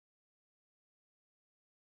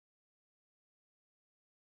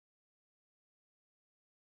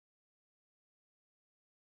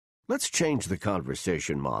Let's change the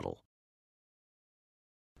conversation model.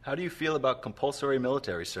 How do you feel about compulsory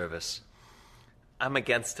military service? I'm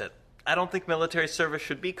against it. I don't think military service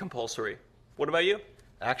should be compulsory. What about you?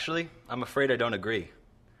 Actually, I'm afraid I don't agree.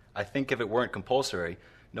 I think if it weren't compulsory,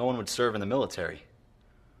 no one would serve in the military.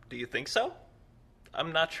 Do you think so?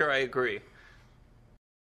 I'm not sure I agree.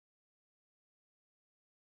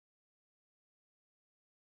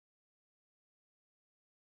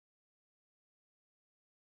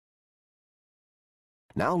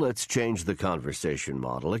 Now let's change the conversation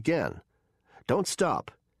model again. Don't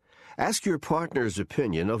stop. Ask your partner's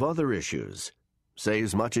opinion of other issues. Say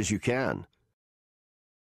as much as you can.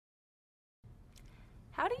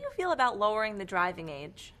 How do you feel about lowering the driving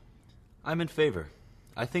age? I'm in favor.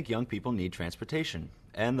 I think young people need transportation,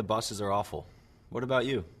 and the buses are awful. What about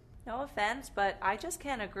you? No offense, but I just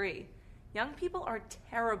can't agree. Young people are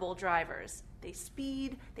terrible drivers. They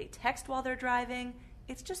speed, they text while they're driving.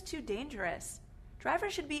 It's just too dangerous.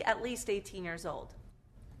 Drivers should be at least 18 years old.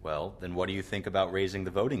 Well, then what do you think about raising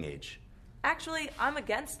the voting age? Actually, I'm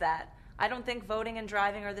against that. I don't think voting and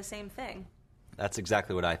driving are the same thing. That's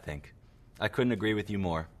exactly what I think. I couldn't agree with you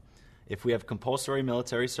more. If we have compulsory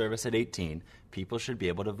military service at 18, people should be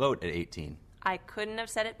able to vote at 18. I couldn't have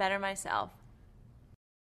said it better myself.